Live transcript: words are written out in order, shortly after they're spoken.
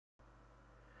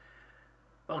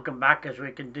Welcome back as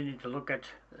we continue to look at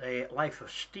the life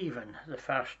of Stephen, the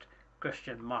first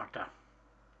Christian martyr.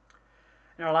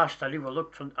 In our last study, we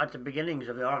looked at the beginnings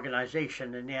of the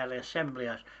organisation in the early assembly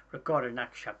as recorded in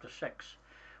Acts chapter 6.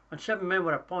 When 7 men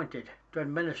were appointed to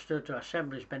administer to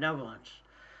assembly's benevolence,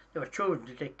 they were chosen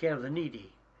to take care of the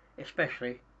needy,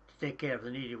 especially to take care of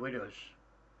the needy widows.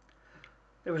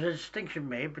 There was a distinction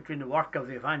made between the work of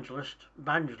the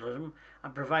evangelism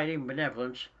and providing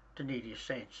benevolence to needy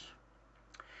saints.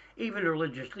 Even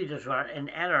religious leaders who are in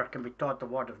error can be taught the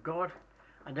Word of God,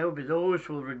 and there will be those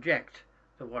who will reject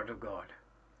the Word of God.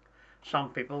 Some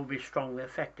people will be strongly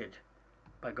affected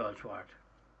by God's Word.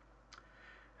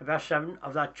 In verse 7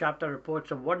 of that chapter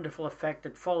reports a wonderful effect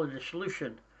that followed the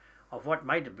solution of what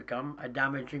might have become a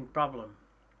damaging problem.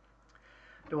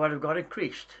 The Word of God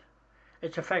increased.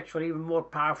 Its effects were even more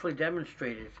powerfully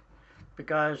demonstrated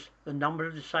because the number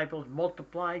of disciples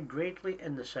multiplied greatly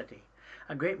in the city.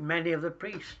 A great many of the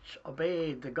priests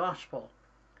obeyed the gospel.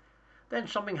 Then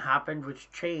something happened which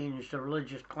changed the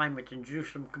religious climate in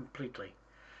Jerusalem completely,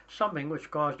 something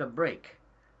which caused a break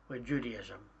with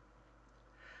Judaism.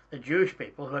 The Jewish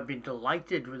people, who had been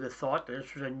delighted with the thought that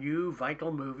this was a new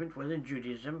vital movement within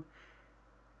Judaism,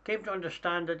 came to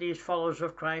understand that these followers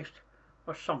of Christ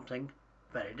were something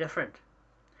very different.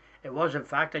 It was, in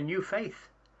fact, a new faith,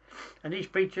 and these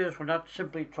preachers were not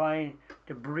simply trying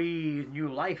to breathe new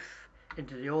life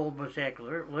into the old Mosaic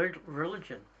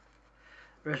religion.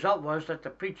 The result was that the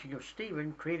preaching of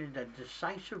Stephen created a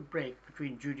decisive break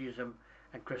between Judaism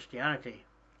and Christianity,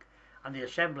 and the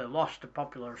assembly lost the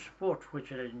popular support which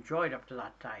it had enjoyed up to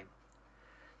that time.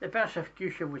 The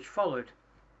persecution which followed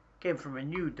came from a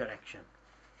new direction.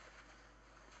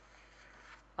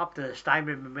 Up to this time,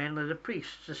 it had been mainly the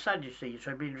priests, the Sadducees, who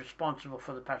had been responsible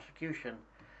for the persecution,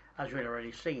 as we had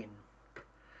already seen.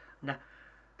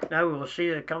 Now we will see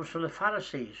that it comes from the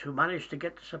Pharisees, who managed to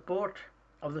get the support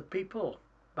of the people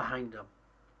behind them.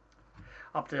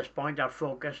 Up to this point, our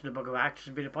focus in the book of Acts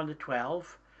has been upon the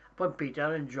 12, upon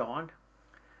Peter and John.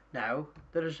 Now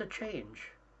there is a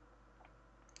change.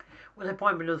 With the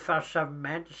appointment of the first 7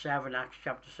 men to serve in Acts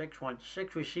chapter 6,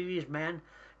 1-6, we see these men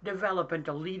develop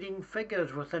into leading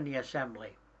figures within the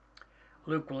assembly.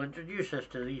 Luke will introduce us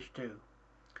to these two.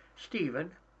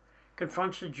 Stephen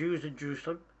confronts the Jews in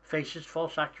Jerusalem, faces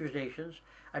false accusations,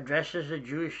 addresses the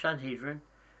Jewish Sanhedrin,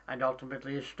 and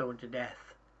ultimately is stoned to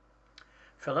death.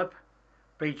 Philip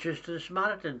preaches to the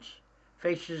Samaritans,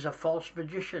 faces a false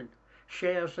magician,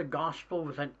 shares the gospel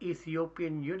with an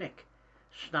Ethiopian eunuch,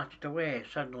 snatched away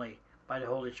suddenly by the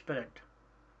Holy Spirit.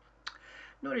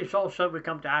 Notice also we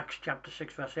come to Acts chapter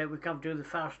 6 verse 8, we come to the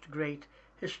first great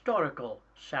historical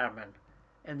sermon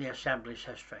in the assembly's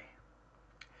history.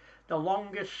 The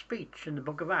longest speech in the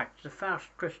book of Acts, the first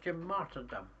Christian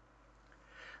martyrdom.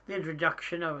 The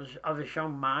introduction of this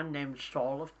young man named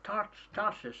Saul of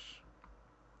Tarsus.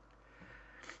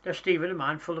 There's Stephen, a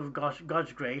man full of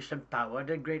God's grace and power,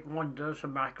 did great wonders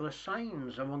and miraculous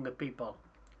signs among the people.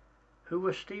 Who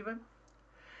was Stephen?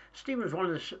 Stephen was one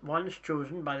of the ones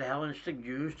chosen by the Hellenistic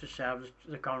Jews to serve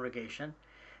the congregation.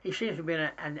 He seems to have been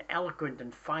an eloquent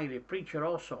and fiery preacher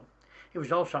also. He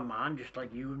was also a man just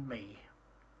like you and me.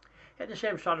 He had the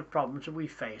same sort of problems that we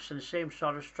face and the same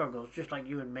sort of struggles just like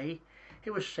you and me.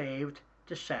 He was saved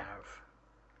to serve.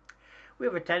 We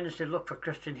have a tendency to look for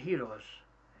Christian heroes.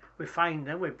 We find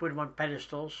them, we put them on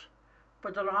pedestals,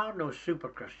 but there are no super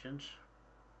Christians.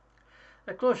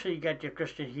 The closer you get to your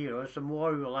Christian heroes, the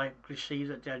more you will likely see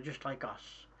that they are just like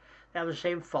us. They have the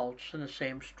same faults and the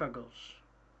same struggles.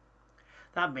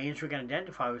 That means we can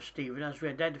identify with Stephen. As we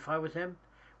identify with him,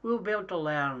 we will be able to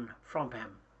learn from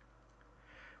him.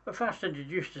 We're first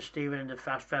introduced to Stephen in the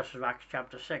first verses of Acts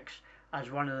chapter 6 as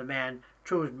one of the men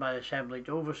chosen by the assembly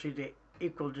to oversee the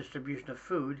equal distribution of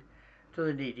food to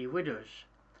the needy widows.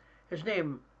 His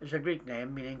name is a Greek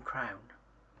name meaning crown.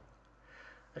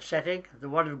 The setting, the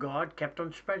word of God, kept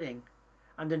on spreading,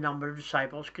 and the number of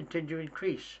disciples continued to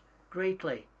increase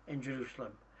greatly in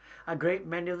Jerusalem. A great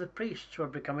many of the priests were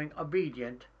becoming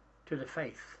obedient to the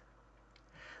faith.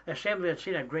 The assembly had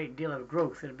seen a great deal of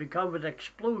growth. It had become an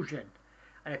explosion,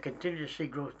 and it continued to see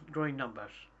growing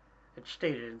numbers. It's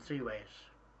stated in 3 ways.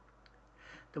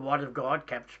 The word of God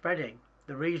kept spreading.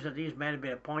 The reason that these men had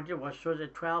been appointed was so that the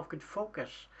 12 could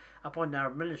focus upon their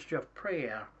ministry of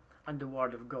prayer and the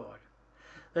word of God.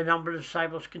 The number of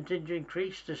disciples continued to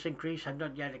increase. This increase had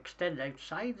not yet extended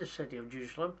outside the city of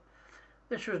Jerusalem.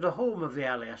 This was the home of the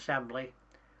early assembly,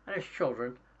 and its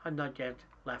children had not yet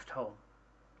left home.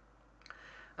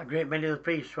 A great many of the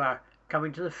priests were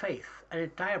coming to the faith. An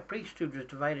entire priesthood was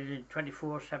divided into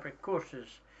 24 separate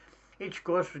courses. Each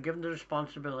course was given the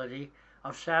responsibility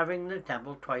of serving in the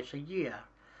temple twice a year.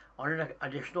 On an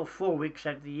additional 4 weeks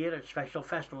out of the year at special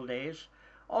festival days,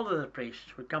 all of the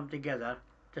priests would come together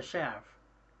to serve.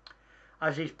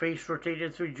 As these priests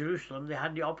rotated through Jerusalem, they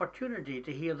had the opportunity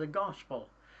to hear the gospel,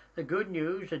 the good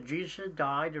news that Jesus had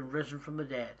died and risen from the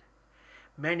dead.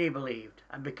 Many believed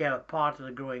and became a part of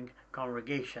the growing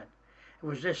congregation. It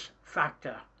was this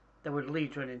factor that would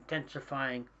lead to an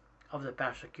intensifying of the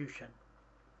persecution.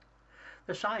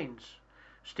 The signs.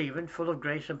 Stephen, full of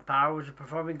grace and power, was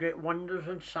performing great wonders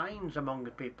and signs among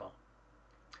the people.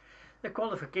 The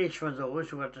qualification for those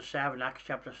who were to serve in Acts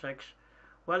chapter 6,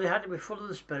 well, they had to be full of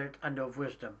the Spirit and of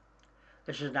wisdom.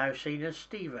 This is now seen as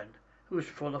Stephen, who was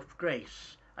full of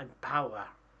grace and power.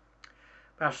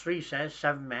 Verse 3 says,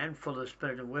 7 men full of the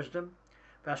Spirit and wisdom.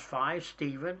 Verse 5,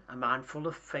 Stephen, a man full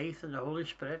of faith and the Holy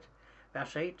Spirit.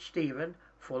 Verse 8, Stephen,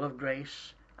 full of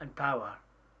grace and power.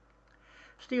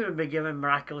 Stephen had been given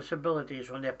miraculous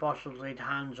abilities when the apostles laid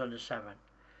hands on the 7.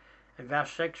 In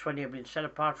verse 6, when he had been set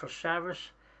apart for service,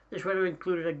 this would have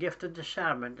included a gift of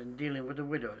discernment in dealing with the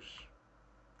widows.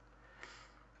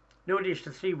 Notice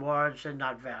the 3 words in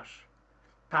that verse: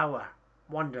 power,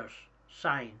 wonders,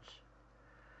 signs.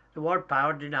 The word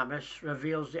power, dynamis,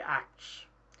 reveals the acts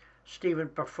Stephen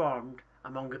performed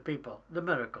among the people, the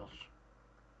miracles.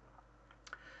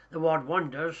 The word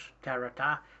wonders,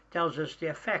 terata, tells us the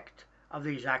effect of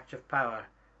these acts of power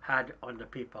had on the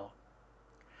people.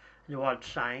 The word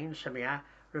signs, semia,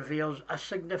 reveals a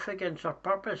significance or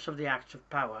purpose of the acts of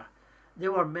power. They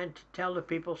were meant to tell the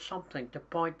people something, to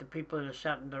point the people in a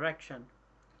certain direction.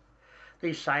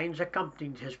 These signs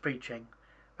accompanied his preaching.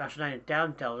 Verse 9 and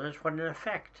 10 tells us what an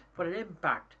effect, what an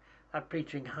impact that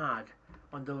preaching had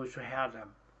on those who heard him.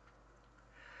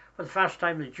 For the first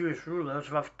time, the Jewish rulers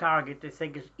have a target they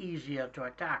think is easier to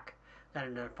attack than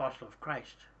an apostle of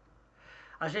Christ.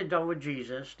 As they've done with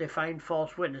Jesus, they find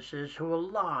false witnesses who will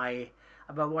lie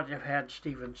about what they've heard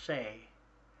Stephen say.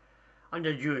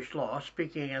 Under Jewish law,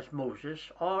 speaking against Moses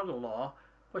or the law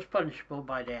was punishable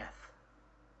by death.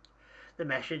 The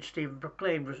message Stephen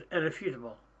proclaimed was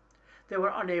irrefutable. They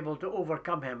were unable to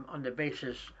overcome him on the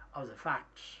basis of the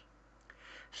facts.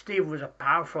 Stephen was a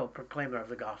powerful proclaimer of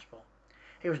the gospel.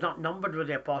 He was not numbered with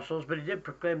the apostles, but he did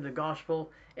proclaim the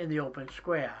gospel in the open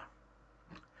square.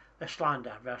 The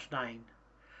slander, verse 9.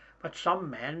 But some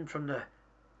men from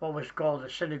what was called the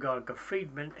synagogue of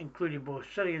freedmen, including both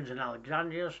Syrians and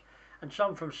Alexandrians, and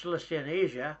some from Cilicia and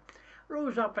Asia,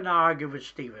 rose up and argued with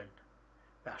Stephen.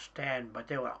 Verse 10, but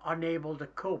they were unable to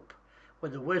cope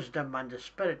with the wisdom and the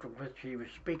spirit with which he was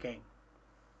speaking.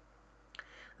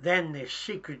 Then they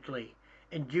secretly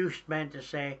induced men to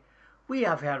say, we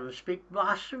have heard him speak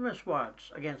blasphemous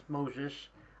words against Moses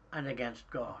and against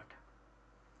God.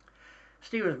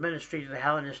 Stephen's ministry to the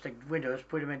Hellenistic widows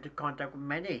put him into contact with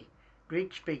many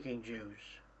Greek-speaking Jews.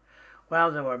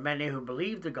 While there were many who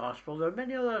believed the gospel, there were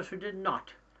many others who did not,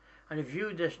 and who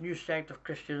viewed this new sect of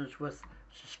Christians with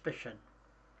suspicion.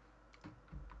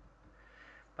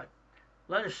 But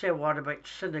let us say a word about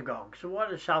synagogues. The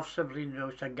word itself simply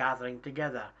denotes a gathering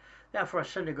together. Therefore, a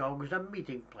synagogue was a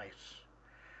meeting place.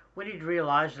 We need to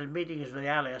realize that meetings in the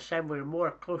early assembly were more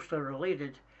closely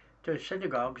related to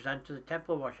synagogues than to the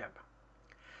temple worship.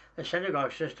 The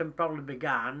synagogue system probably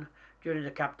began during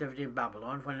the captivity in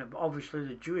Babylon, when obviously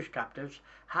the Jewish captives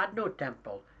had no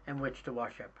temple in which to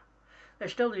worship. They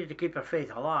still needed to keep their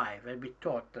faith alive and be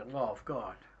taught the law of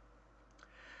God.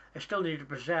 They still needed to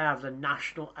preserve the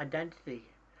national identity.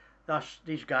 Thus,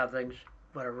 these gatherings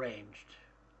were arranged.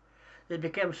 They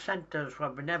became centres where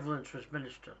benevolence was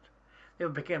ministered. They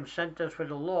became centres where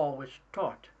the law was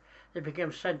taught. They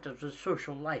became centres of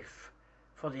social life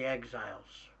for the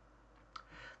exiles.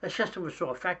 The system was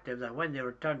so effective that when they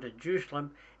returned to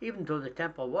Jerusalem, even though the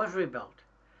temple was rebuilt,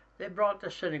 they brought the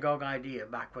synagogue idea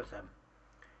back with them.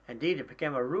 Indeed, it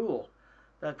became a rule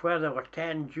that where there were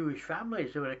 10 Jewish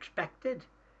families, they were expected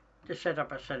to set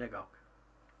up a synagogue.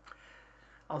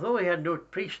 Although he had no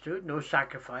priesthood, no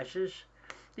sacrifices,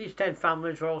 these 10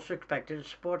 families were also expected to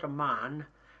support a man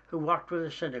who worked with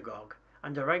the synagogue,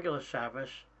 and the regular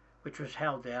service which was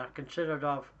held there consisted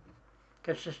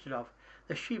of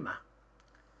the Shema,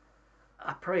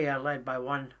 a prayer led by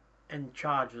one in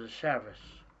charge of the service,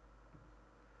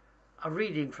 a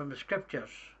reading from the scriptures.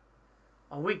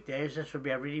 On weekdays, this would be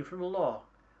a reading from the law,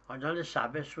 and on the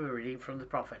Sabbath, a reading from the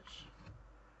prophets.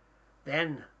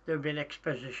 Then there would be an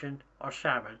exposition or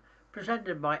sermon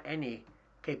presented by any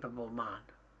capable man.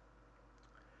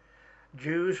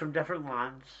 Jews from different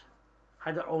lands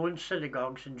had their own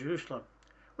synagogues in Jerusalem,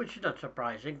 which is not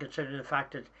surprising considering the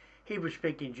fact that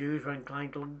Hebrew-speaking Jews were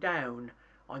inclined to look down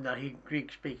on their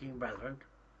Greek-speaking brethren.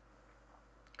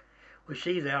 We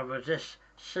see there was this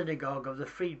synagogue of the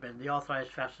freedmen. The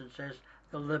Authorized Version says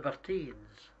the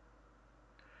libertines.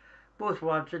 Both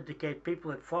words indicate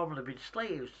people had formerly been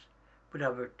slaves but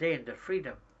have retained their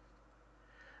freedom.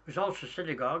 There was also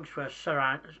synagogues where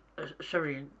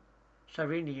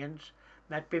Cyrenians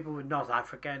met people with North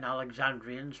Africa and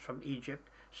Alexandrians from Egypt,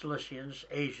 Cilicians,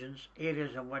 Asians,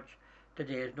 areas in which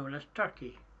today is known as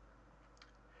Turkey.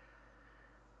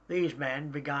 These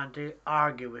men began to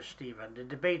argue with Stephen. The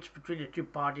debates between the two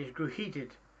parties grew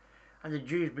heated, and the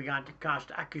Jews began to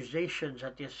cast accusations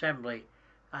at the assembly,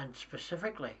 and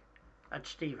specifically at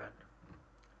Stephen.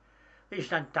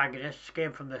 These antagonists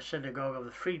came from the synagogue of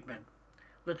the freedmen,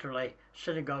 literally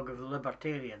synagogue of the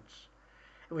libertarians.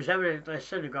 It was evidently a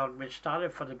synagogue which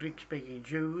started for the Greek-speaking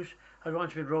Jews who had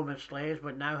once been Roman slaves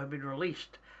but now had been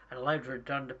released and allowed to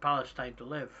return to Palestine to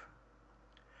live.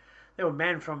 There were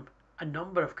men from a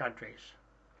number of countries.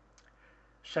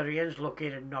 Syrians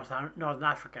located in northern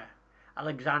Africa,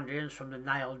 Alexandrians from the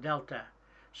Nile Delta,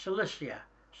 Cilicia,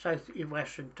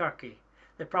 southwestern Turkey,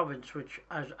 the province which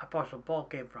as Apostle Paul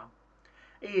came from,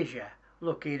 Asia,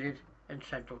 located in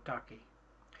central Turkey.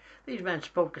 These men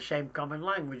spoke the same common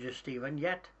language as Stephen,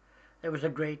 yet there was a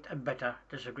great and bitter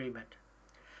disagreement.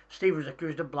 Stephen was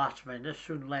accused of blasphemy, and this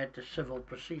soon led to civil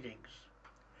proceedings.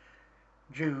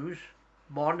 Jews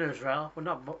born in Israel were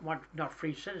not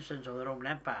free citizens of the Roman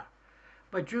Empire,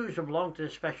 but Jews who belonged to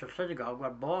this special synagogue were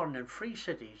born in free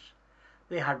cities.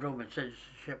 They had Roman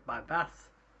citizenship by birth.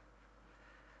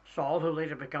 Saul, who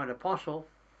later became an apostle,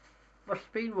 must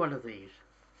have been one of these.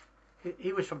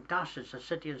 He was from Tarsus, a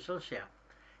city in Cilicia.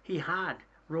 He had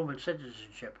Roman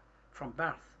citizenship from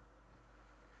birth.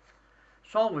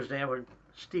 Saul was there when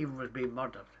Stephen was being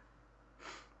murdered.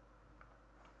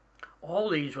 All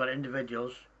these were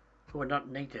individuals who were not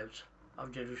natives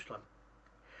of Jerusalem.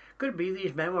 Could it be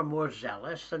these men were more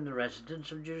zealous than the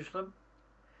residents of Jerusalem?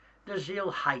 Their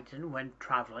zeal heightened when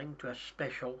travelling to a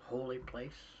special holy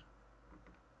place.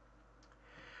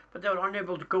 But they were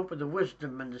unable to cope with the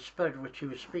wisdom and the spirit which he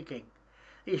was speaking.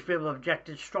 These people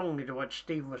objected strongly to what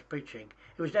Stephen was preaching.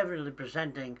 He was evidently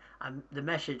presenting the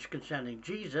message concerning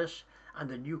Jesus and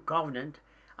the new covenant,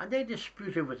 and they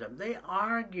disputed with him. They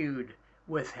argued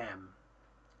with him.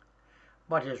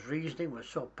 But his reasoning was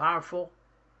so powerful,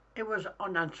 it was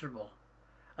unanswerable.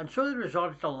 And so they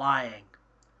resorted to lying.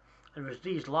 It was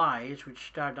these lies which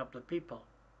stirred up the people.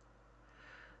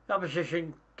 The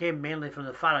opposition came mainly from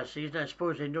the Pharisees, and I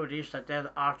suppose they noticed that their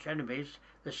arch enemies,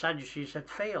 the Sadducees, had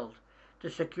failed to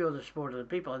secure the support of the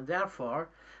people, and therefore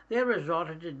they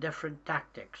resorted to different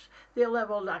tactics. They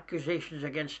levelled accusations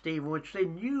against Stephen which they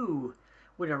knew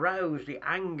would arouse the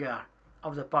anger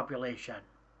of the population.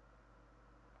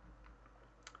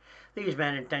 These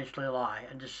men intentionally lie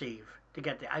and deceive to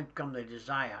get the outcome they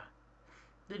desire.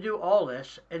 They do all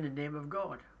this in the name of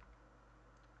God.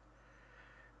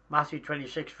 Matthew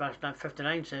 26 verse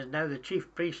 59 says, "Now the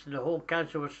chief priests and the whole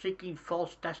council were seeking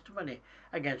false testimony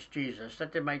against Jesus,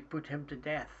 that they might put him to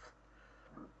death.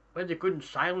 When they couldn't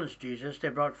silence Jesus, they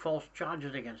brought false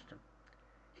charges against him."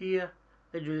 Here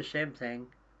they do the same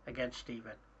thing against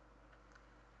Stephen.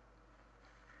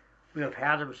 We have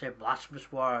heard him say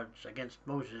blasphemous words against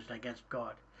Moses and against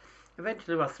God.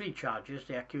 Eventually there were three charges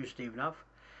they accused Stephen of: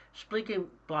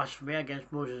 speaking blasphemy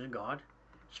against Moses and God,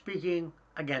 speaking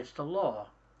against the law,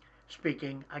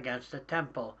 speaking against the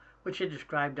temple, which he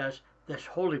described as this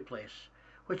holy place,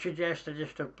 which suggests that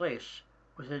this took place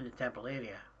within the temple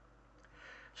area.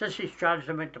 Since he charged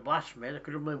them into blasphemy, there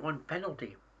could only be one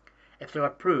penalty, if they were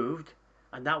proved,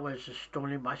 and that was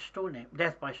stoning by stoning,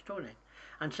 death by stoning.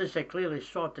 And since they clearly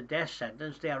sought the death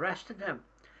sentence, they arrested him,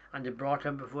 and they brought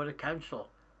him before the council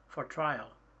for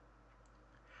trial.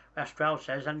 Verse 12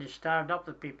 says, "And they stirred up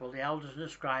the people, the elders and the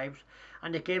scribes,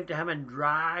 and they came to him and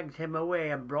dragged him away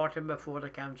and brought him before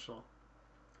the council."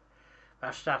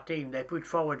 Verse 13, "They put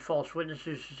forward false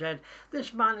witnesses who said,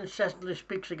 'This man incessantly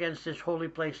speaks against this holy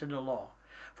place and the law.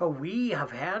 For we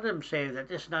have heard him say that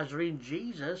this Nazarene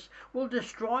Jesus will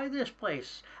destroy this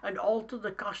place and alter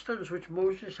the customs which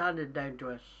Moses handed down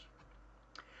to us.'"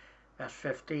 Verse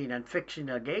 15, "And fixing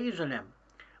their gaze on him,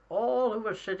 all who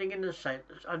were sitting in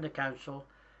the council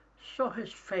saw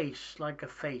his face like a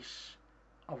face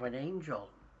of an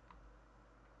angel."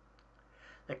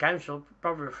 The council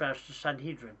probably refers to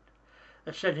Sanhedrin.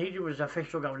 The Sanhedrin was the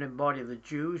official governing body of the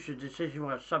Jews, whose decisions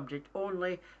were subject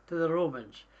only to the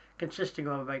Romans, consisting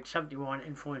of about 71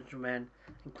 influential men,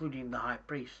 including the high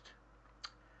priest.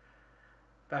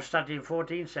 Verse 13 and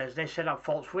 14 says, "They set up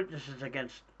false witnesses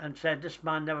against and said, 'This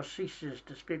man never ceases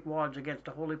to speak words against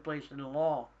the holy place and the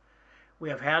law. We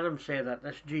have heard him say that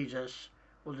this Jesus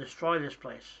will destroy this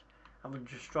place and will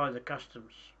destroy the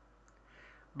customs.'"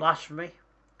 Blasphemy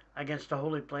against the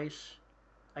holy place,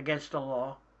 against the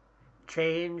law,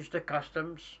 changed the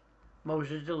customs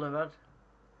Moses delivered.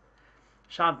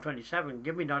 Psalm 27,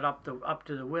 give me not up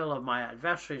to the will of my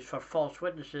adversaries, for false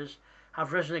witnesses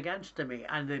have risen against me,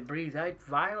 and they breathe out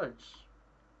violence.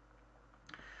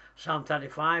 Psalm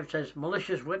 35 says,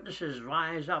 malicious witnesses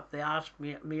rise up, they ask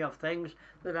me of things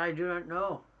that I do not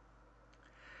know.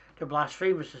 To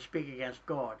blaspheme is to speak against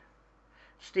God.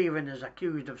 Stephen is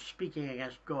accused of speaking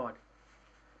against God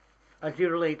as he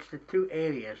relates to two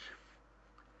areas,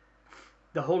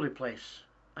 the holy place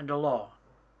and the law.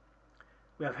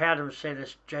 We have heard him say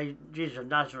this, Jesus of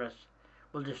Nazareth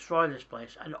will destroy this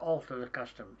place and alter the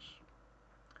customs.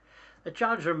 The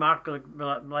charges remarkably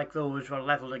like those were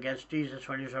levelled against Jesus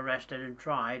when he was arrested and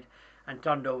tried and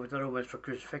turned over to the Romans for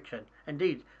crucifixion.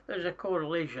 Indeed, there is a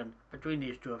correlation between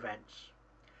these two events.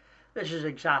 This is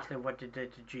exactly what they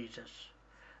did to Jesus.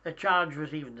 The charge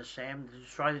was even the same, to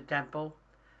destroy the temple,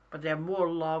 but they have more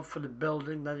love for the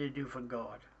building than they do for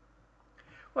God.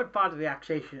 What part of the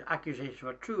accusations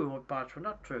were true and what parts were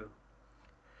not true?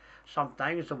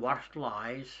 Sometimes the worst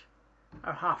lies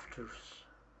are half-truths.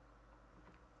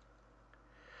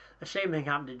 The same thing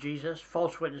happened to Jesus.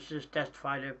 False witnesses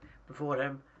testified before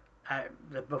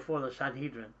the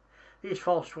Sanhedrin. These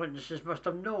false witnesses must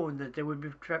have known that they would be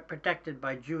protected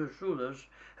by Jewish rulers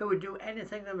who would do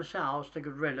anything themselves to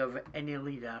get rid of any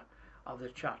leader of the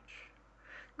church.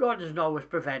 God doesn't always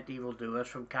prevent evildoers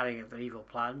from carrying out their evil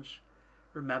plans.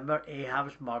 Remember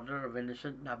Ahab's murder of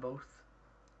innocent Naboth.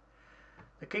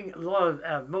 The law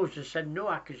of Moses said no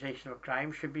accusation of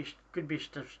crime could be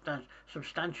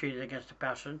substantiated against a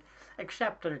person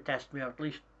except on the testimony of at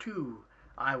least two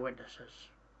eyewitnesses.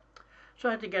 So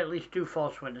I had to get at least two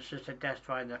false witnesses to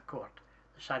testify in their court,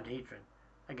 the Sanhedrin,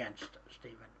 against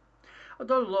Stephen.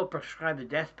 Although the law prescribed the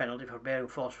death penalty for bearing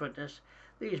false witness,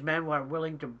 these men were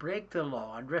willing to break the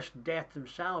law and risk death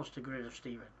themselves to get rid of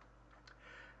Stephen.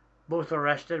 Both were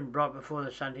arrested and brought before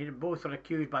the Sanhedrin. Both were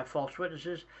accused by false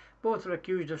witnesses. Both were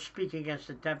accused of speaking against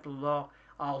the temple law.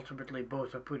 Ultimately,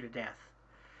 both were put to death.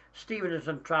 Stephen is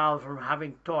on trial for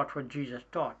having taught what Jesus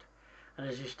taught, and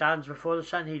as he stands before the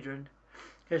Sanhedrin,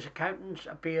 his countenance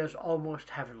appears almost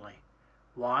heavenly.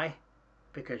 Why?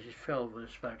 Because he's filled with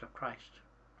the Spirit of Christ.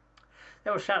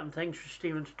 There were certain things which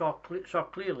Stephen saw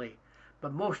clearly,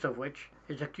 but most of which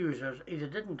his accusers either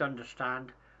didn't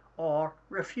understand or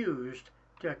refused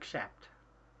to accept.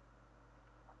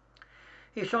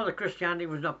 He saw that Christianity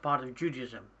was not part of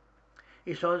Judaism.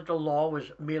 He saw that the law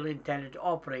was merely intended to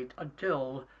operate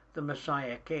until the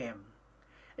Messiah came.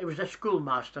 It was a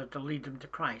schoolmaster to lead them to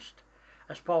Christ,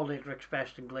 as Paul later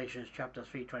expressed in Galatians chapter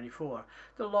 3:24.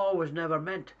 The law was never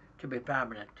meant to be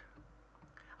permanent.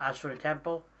 As for the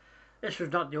temple, this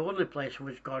was not the only place in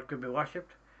which God could be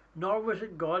worshipped, nor was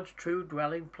it God's true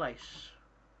dwelling place.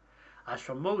 As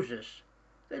for Moses,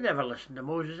 they never listened to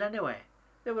Moses anyway.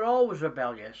 They were always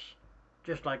rebellious,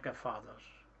 just like their fathers.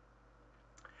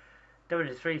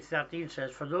 Timothy 3:13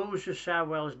 says, for those who serve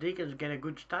well as deacons gain a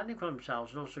good standing for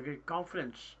themselves and also get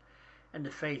confidence in the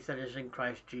faith that is in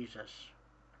Christ Jesus.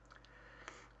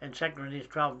 In 2 Corinthians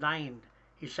 12:9,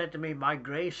 he said to me, my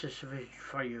grace is sufficient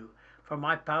for you, for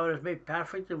my power is made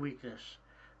perfect in weakness.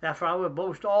 Therefore I will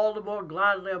boast all the more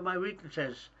gladly of my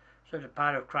weaknesses, so that the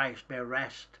power of Christ may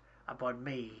rest upon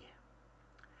me.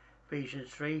 Ephesians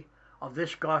 3, of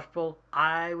this gospel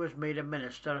I was made a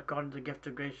minister according to the gift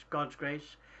of grace, God's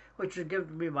grace, which was given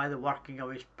to me by the working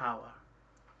of his power.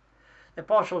 The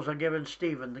apostles are given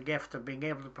Stephen the gift of being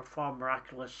able to perform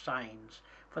miraculous signs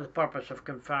for the purpose of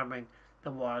confirming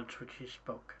the words which he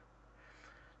spoke.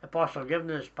 The apostle given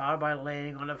this power by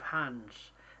laying on of hands.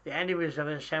 The enemies of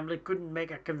the assembly couldn't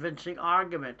make a convincing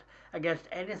argument against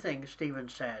anything Stephen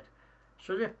said,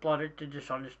 so they plotted to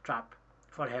dishonest trap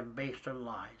for him based on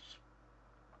lies.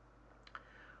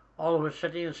 All who were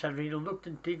sitting in Sanhedrin looked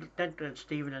intently at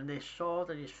Stephen, and they saw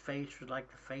that his face was like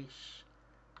the face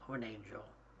of an angel.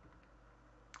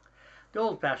 The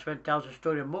Old Testament tells the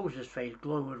story of Moses' face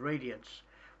glowing with radiance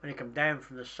when he came down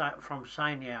from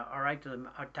Sinai or out to the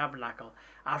tabernacle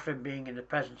after being in the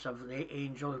presence of the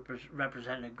angel who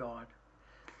represented God.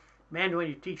 Men, when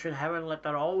you teach in heaven, let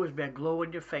there always be a glow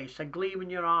in your face, a gleam in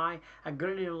your eye, a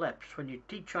grin in your lips. When you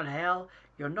teach on hell,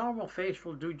 your normal face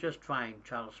will do just fine,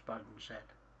 Charles Spurgeon said.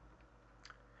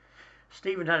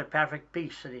 Stephen had a perfect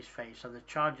peace in his face and the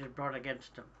charges brought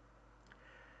against him.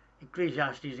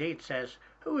 Ecclesiastes 8 says,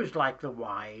 who is like the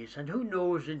wise, and who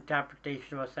knows the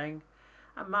interpretation of a thing?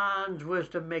 A man's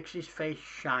wisdom makes his face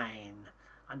shine,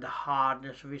 and the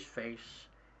hardness of his face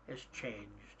is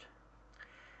changed.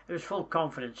 It was full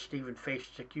confidence Stephen faced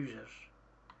his accusers.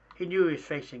 He knew he was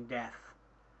facing death,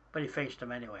 but he faced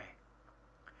them anyway.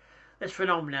 This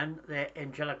phenomenon, the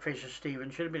angelic face of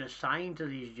Stephen, should have been a sign to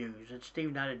these Jews that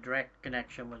Stephen had a direct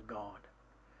connection with God.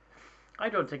 I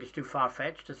don't think it's too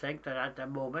far-fetched to think that at that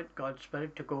moment God's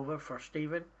Spirit took over for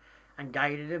Stephen and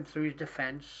guided him through his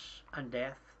defence and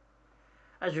death.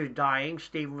 As he was dying,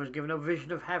 Stephen was given a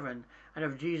vision of heaven and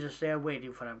of Jesus there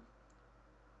waiting for him.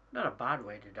 Not a bad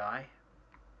way to die.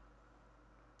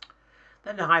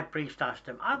 Then the high priest asked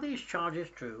him, "Are these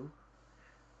charges true?"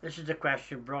 This is the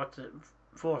question brought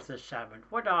forth this sermon.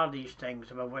 What are these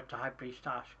things about which the high priest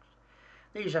asks?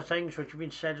 These are things which have been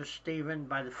said of Stephen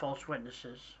by the false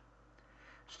witnesses.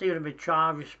 Stephen had been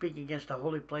charged with speaking against the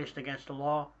holy place and against the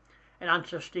law. In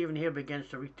answer, Stephen here begins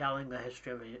to retelling the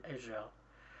history of Israel.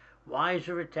 Why is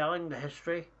he retelling the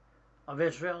history of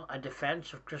Israel, a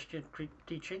defence of Christian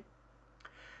teaching?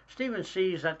 Stephen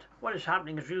sees that what is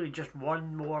happening is really just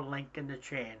one more link in the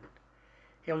chain.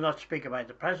 He will not speak about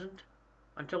the present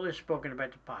until he has spoken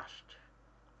about the past.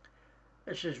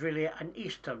 This is really an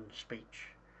Eastern speech,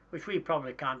 which we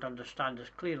probably can't understand as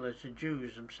clearly as the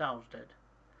Jews themselves did.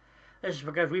 This is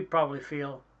because we probably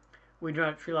feel we do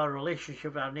not feel our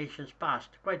relationship with our nation's past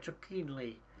quite so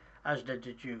keenly as did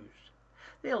the Jews.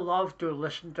 They love to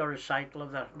listen to a recital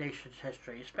of their nation's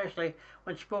history, especially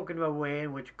when spoken of a way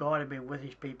in which God had been with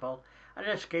his people, and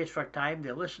in this case for a time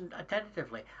they listened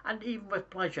attentively and even with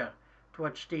pleasure to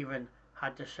what Stephen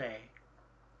had to say.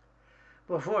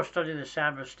 Before studying the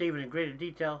sermon of Stephen in greater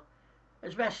detail,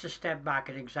 it's best to step back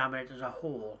and examine it as a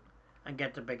whole and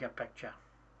get the bigger picture.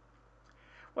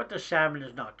 What the sermon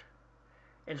is not.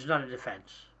 It's not a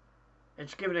defence.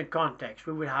 It's given in context.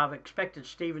 We would have expected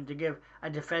Stephen to give a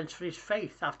defence for his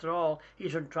faith. After all,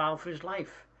 he's on trial for his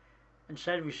life.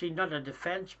 Instead, we see not a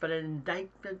defence, but an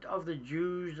indictment of the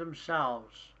Jews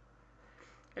themselves.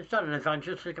 It's not an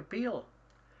evangelistic appeal.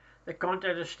 The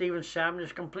content of Stephen's sermon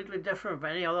is completely different from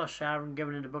any other sermon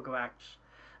given in the book of Acts.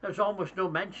 There's almost no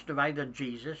mention of either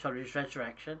Jesus or his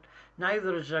resurrection.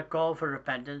 Neither is there a call for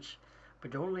repentance,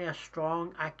 but only a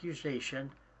strong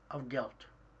accusation of guilt.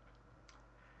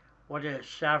 What a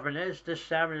sermon is, this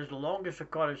sermon is the longest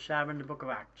recorded sermon in the book of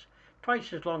Acts,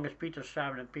 twice as long as Peter's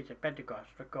sermon in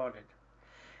Pentecost recorded.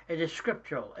 It is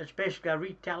scriptural. It's basically a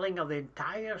retelling of the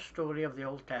entire story of the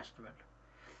Old Testament.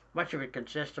 Much of it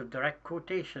consists of direct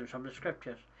quotations from the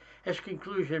scriptures, his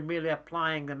conclusion merely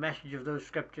applying the message of those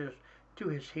scriptures to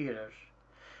his hearers.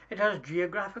 It has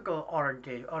geographical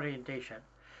orientation.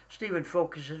 Stephen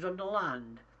focuses on the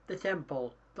land, the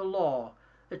temple, the law.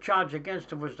 The charge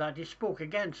against him was that he spoke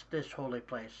against this holy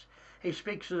place. He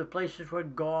speaks of the places where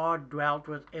God dwelt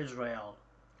with Israel,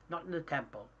 not in the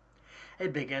temple.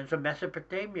 It begins with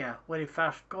Mesopotamia, where he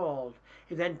first called.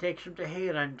 He then takes him to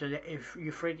Haran, to the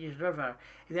Euphrates River.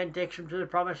 He then takes him to the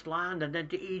Promised Land, and then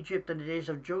to Egypt in the days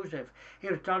of Joseph. He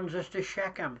returns us to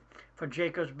Shechem for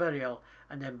Jacob's burial,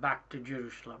 and then back to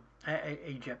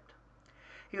Egypt.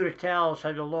 He retells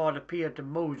how the Lord appeared to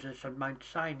Moses on Mount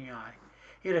Sinai.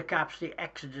 He recaps the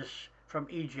Exodus from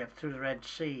Egypt through the Red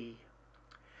Sea.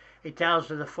 He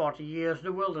tells of the 40 years in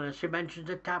the wilderness. He mentions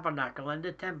the tabernacle and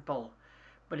the temple,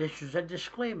 but issues a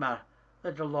disclaimer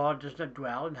that the Lord does not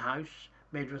dwell in a house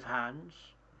made with hands.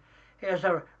 He has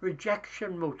a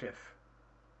rejection motive.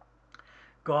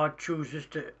 God chooses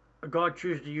to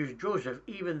use Joseph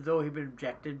even though he'd been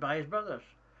rejected by his brothers.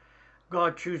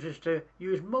 God chooses to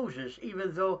use Moses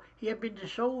even though he had been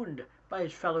disowned by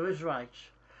his fellow Israelites.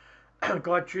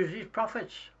 God chooses his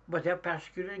prophets, but they're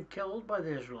persecuted and killed by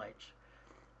the Israelites.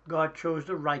 God chose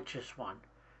the righteous one,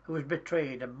 who was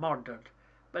betrayed and murdered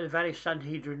by the very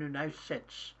Sanhedrin who now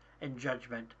sits in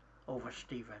judgment over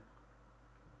Stephen.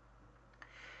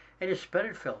 It is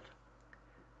spirit-filled.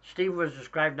 Stephen was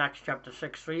described in Acts chapter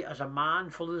 6:3 as a man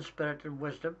full of the Spirit and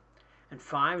wisdom, and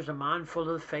 5 as a man full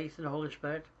of the faith and the Holy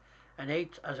Spirit, and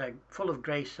 8 as full of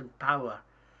grace and power.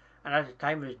 And at the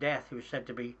time of his death he was said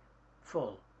to be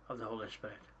full of the Holy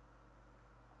Spirit.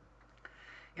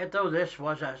 Yet though this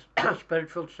was a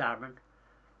spirit-filled sermon,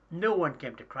 no one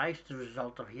came to Christ as a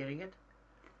result of hearing it.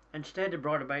 Instead, it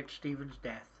brought about Stephen's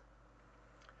death.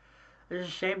 It is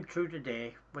the same true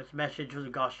today with the message of the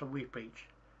gospel we preach.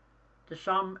 To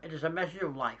some, it is a message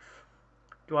of life.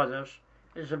 To others,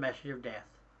 it is a message of death.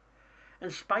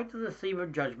 In spite of the theme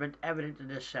of judgment evident in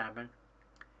this sermon,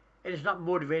 it is not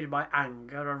motivated by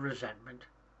anger or resentment,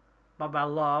 but by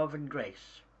love and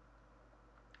grace.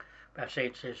 Verse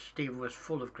 8 says, Stephen was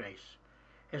full of grace.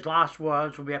 His last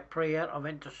words will be a prayer of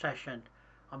intercession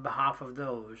on behalf of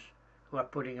those who are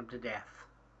putting him to death.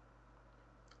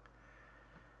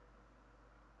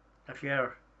 If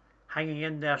you're hanging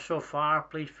in there so far,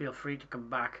 please feel free to come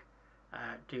back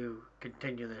to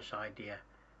continue this idea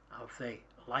of the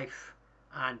life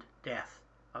and death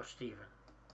of Stephen.